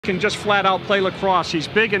Can just flat out play lacrosse. He's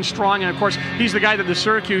big and strong, and of course he's the guy that the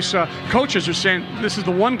Syracuse coaches are saying this is the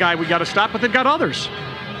one guy we got to stop, but they've got others.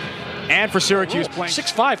 And for Syracuse playing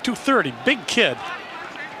 6'5", 230, big kid.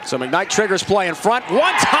 So McKnight triggers play in front,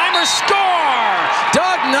 one-timer score!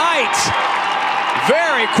 Doug Knight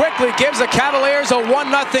very quickly gives the Cavaliers a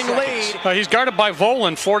 1-0 lead. He's guarded by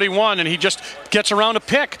Volan, 41, and he just gets around a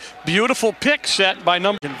pick. Beautiful pick set by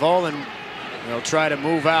number. And Volan will try to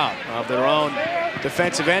move out of their own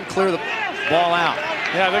defensive end, clear the ball out.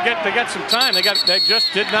 Yeah, they got some time. They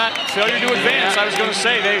just did not failure to advance. I was going to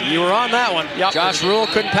say you were on that one. Yep. Josh Rule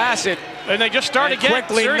couldn't pass it. And they just started again.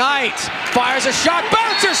 Quickly, Knight fires a shot,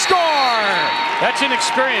 bouncer score! That's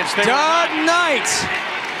inexperience. Doug Knight.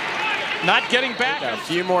 Not getting back. Got a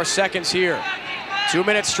few more seconds here. 2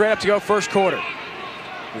 minutes straight up to go first quarter.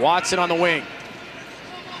 Watson on the wing.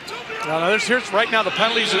 Now here's right now the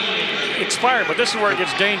penalties expired, but this is where it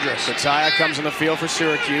gets dangerous. Kataya comes on the field for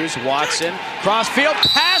Syracuse. Watson, cross field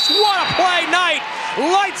pass. What a play! Knight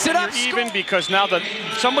lights it up. Even because now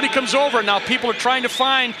somebody comes over, now people are trying to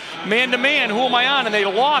find man-to-man. Who am I on? And they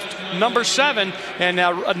loft number 7, and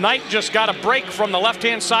Knight just got a break from the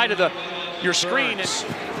left-hand side of your screen.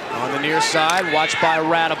 On the near side, watched by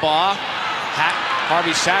Radabaugh.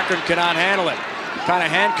 Harvey Saccharin cannot handle it. Kind of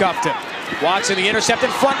handcuffed him. Watson the intercept in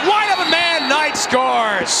front, wide open man, Knight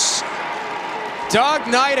scores! Doug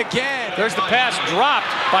Knight again. There's the pass dropped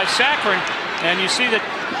by Saccharin, and you see that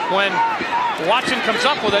when Watson comes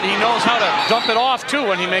up with it, he knows how to dump it off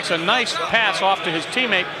too, and he makes a nice pass off to his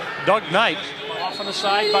teammate, Doug Knight. Off on the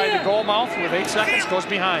side by the goal mouth with 8 seconds, goes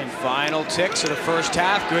behind. Final ticks of the first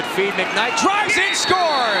half, good feed, McKnight drives in,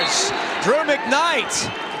 scores! Drew McKnight.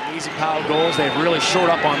 Easy power goals, they've really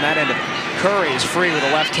shored up on that end of it. Curry is free with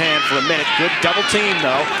a left hand for a minute. Good double team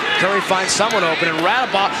though. Curry finds someone open and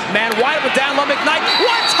Radabaugh, man wide open down low, McKnight.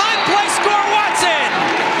 One-time play score, Watson!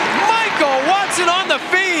 Michael Watson on the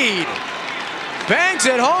feed. Bangs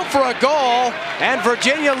it home for a goal, and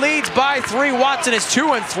Virginia leads by 3. Watson is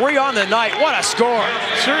 2 and 3 on the night. What a score!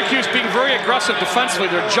 Syracuse being very aggressive defensively.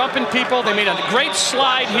 They're jumping people. They made a great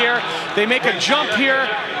slide here. They make a jump here,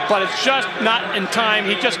 but it's just not in time.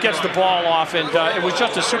 He just gets the ball off, and it was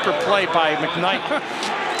just a super play by McKnight.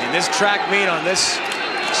 In this track meet on this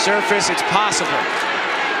surface, it's possible.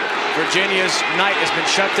 Virginia's Knight has been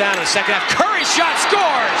shut down in the second half. Curry shot,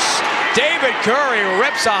 scores! David Curry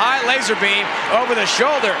rips a high laser beam over the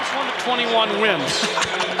shoulder. 21 wins.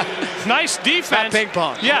 Nice defense. Not ping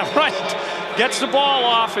pong. Yeah, right. Gets the ball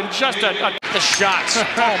off and just the shots.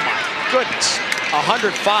 Oh my goodness.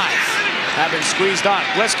 105 have been squeezed on.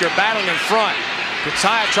 Blisker battling in front.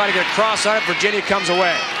 Kataya trying to get a cross on it. Virginia comes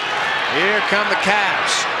away. Here come the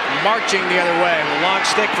Cavs. Marching the other way with a long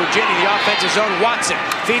stick. Virginia, the offensive zone. Watson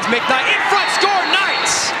feeds McKnight in front. Score!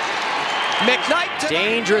 Knight! McKnight.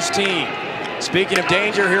 Dangerous team. Speaking of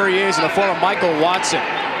danger, here he is in the form of Michael Watson.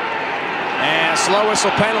 And a slow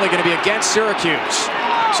whistle penalty going to be against Syracuse.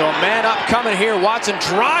 So a man up coming here. Watson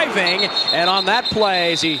driving, and on that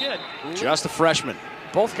play is he just a freshman.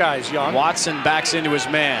 Both guys young. Watson backs into his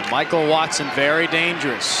man. Michael Watson, very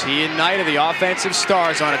dangerous. He and Knight are the offensive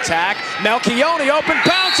stars on attack. Melchione open,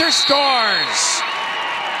 bouncer scores!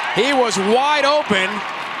 He was wide open.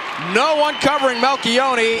 No one covering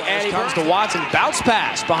Melchione, and he comes to Watson. Bounce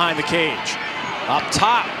pass behind the cage. Up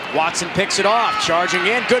top, Watson picks it off. Charging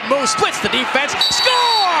in, good move, splits the defense,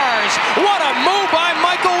 scores! What a move by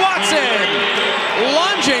Michael Watson!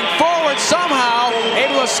 Lunging forward somehow,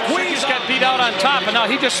 able to squeeze. He got beat out on top, and now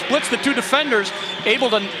he just splits the 2 defenders,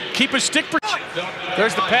 able to keep his stick.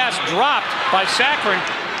 There's the pass dropped by Saccharin,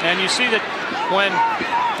 and you see that when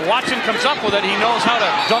Watson comes up with it, he knows how to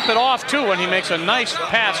dump it off too, and he makes a nice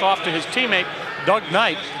pass off to his teammate, Doug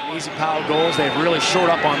Knight. Easy power goals, they've really shored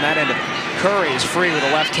up on that end of it. Curry is free with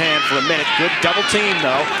a left hand for a minute. Good double team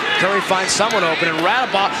though. Curry finds someone open and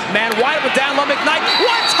Radabaugh, man wide open down low, McKnight.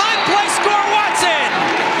 One-time play score, Watson!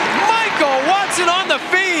 Michael Watson on the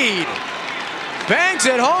feed. Bangs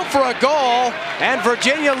it home for a goal, and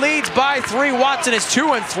Virginia leads by 3. Watson is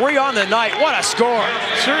 2 and 3 on the night. What a score!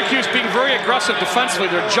 Syracuse being very aggressive defensively.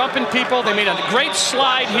 They're jumping people. They made a great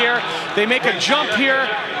slide here. They make a jump here,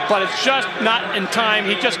 but it's just not in time.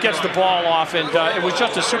 He just gets the ball off, and it was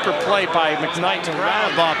just a super play by McKnight.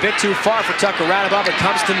 Radabaugh, a bit too far for Tucker Radabaugh, but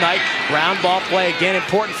comes to Knight. Ground ball play again,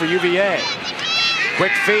 important for UVA.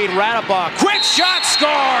 Quick feed, Radabaugh, quick shot,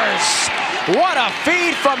 scores! What a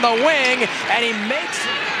feed from the wing, and he makes it.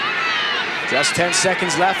 Just 10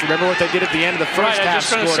 seconds left. Remember what they did at the end of the first half. I was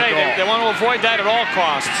just going to say, they want to avoid that at all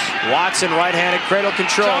costs. Watson, right-handed cradle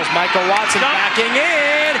controls. Michael Watson backing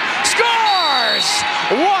in, scores!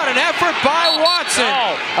 scores! What an effort by Watson!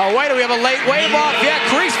 Oh, wait, do we have a late wave off? Yeah,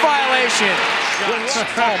 crease violation.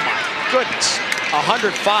 Oh my goodness.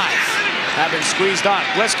 105 have been squeezed on.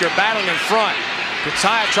 Blisker battling in front.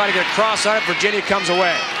 Pitaya trying to get across on it. Virginia comes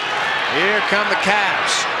away. Here come the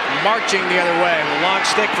Cavs. Marching the other way. The long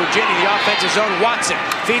stick, Virginia, the offensive zone. Watson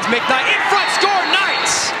feeds McKnight. In front, score,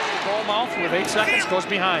 Knights! Mouth with 8 seconds, goes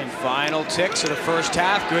behind. Final ticks of the first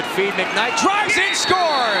half. Good feed, McKnight drives in,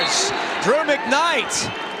 scores! Drew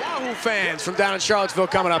McKnight. Yahoo fans from down in Charlottesville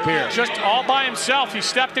coming up here. Just all by himself. He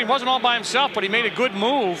stepped in. He wasn't all by himself, but he made a good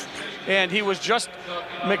move. And he was just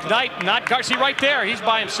McKnight, not Garcia, right there. He's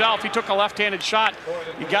by himself. He took a left-handed shot.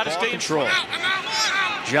 You got to stay in control.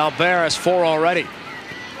 Jalbert has 4 already.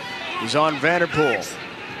 He's on Vanderpool.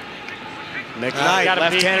 McKnight,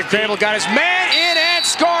 left-handed cradle, got his man in and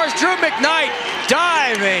scores. Drew McKnight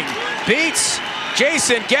diving, beats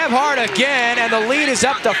Jason Gebhardt again, and the lead is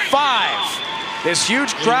up to 5. This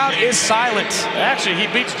huge crowd is silent. Actually, he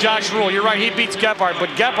beats Josh Rule. You're right, he beats Gebhardt, but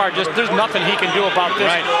Gebhardt just, there's nothing he can do about this.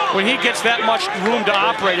 Right. When he gets that much room to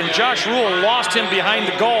operate, and Josh Rule lost him behind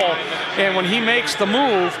the goal, and when he makes the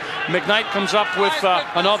move, McKnight comes up with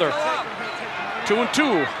another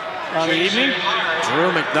 2-2 on the evening.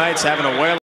 Drew McKnight's having a whale.